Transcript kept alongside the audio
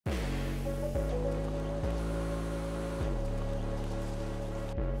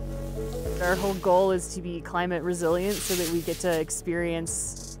Our whole goal is to be climate resilient so that we get to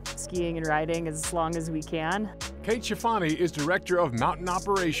experience skiing and riding as long as we can. Kate Schifani is Director of Mountain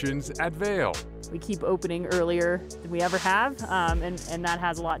Operations at Vail. We keep opening earlier than we ever have, and that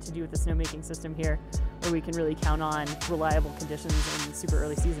has a lot to do with the snowmaking system here, where we can really count on reliable conditions in the super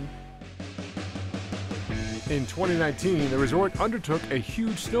early season. In 2019, the resort undertook a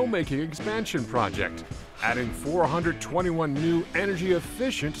huge snowmaking expansion project, adding 421 new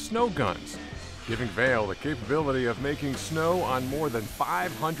energy-efficient snow guns, giving Vail the capability of making snow on more than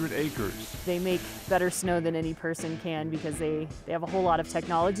 500 acres. They make better snow than any person can because they have a whole lot of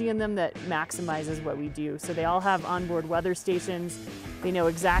technology in them that maximizes what we do. So they all have onboard weather stations. They know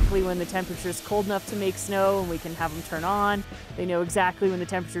exactly when the temperature is cold enough to make snow and we can have them turn on. They know exactly when the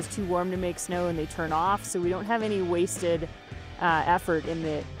temperature is too warm to make snow and they turn off. So we don't have any wasted effort in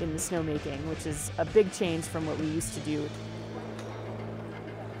the snowmaking, which is a big change from what we used to do.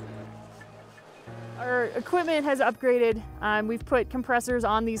 Our equipment has upgraded. We've put compressors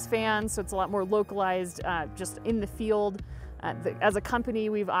on these fans, so it's a lot more localized just in the field. As a company,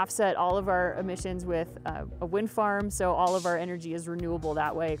 we've offset all of our emissions with a wind farm, so all of our energy is renewable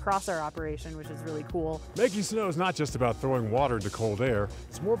that way across our operation, which is really cool. Making snow is not just about throwing water into cold air.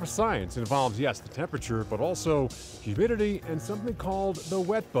 It's more of a science. It involves, yes, the temperature, but also humidity and something called the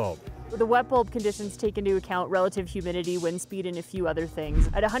wet bulb. The wet bulb conditions take into account relative humidity, wind speed, and a few other things.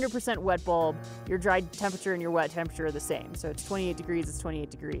 At 100% wet bulb, your dry temperature and your wet temperature are the same. So it's 28 degrees, it's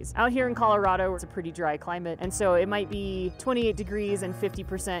 28 degrees. Out here in Colorado, it's a pretty dry climate, and so it might be 28 degrees and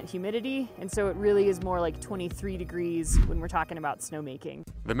 50% humidity, and so it really is more like 23 degrees when we're talking about snowmaking.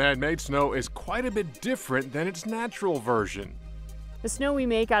 The man-made snow is quite a bit different than its natural version. The snow we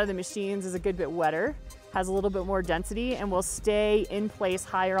make out of the machines is a good bit wetter, has a little bit more density, and will stay in place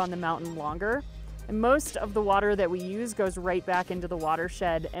higher on the mountain longer. And most of the water that we use goes right back into the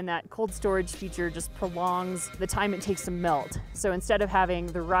watershed, and that cold storage feature just prolongs the time it takes to melt. So instead of having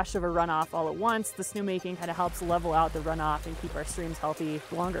the rush of a runoff all at once, the snowmaking kind of helps level out the runoff and keep our streams healthy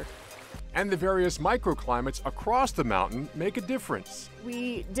longer. And the various microclimates across the mountain make a difference.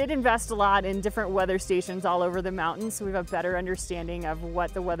 We did invest a lot in different weather stations all over the mountain, so we have a better understanding of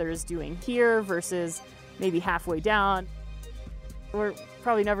what the weather is doing here versus maybe halfway down. We're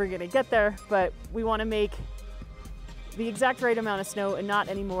probably never going to get there, but we want to make the exact right amount of snow and not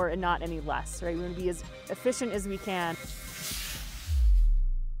any more and not any less, right? We want to be as efficient as we can.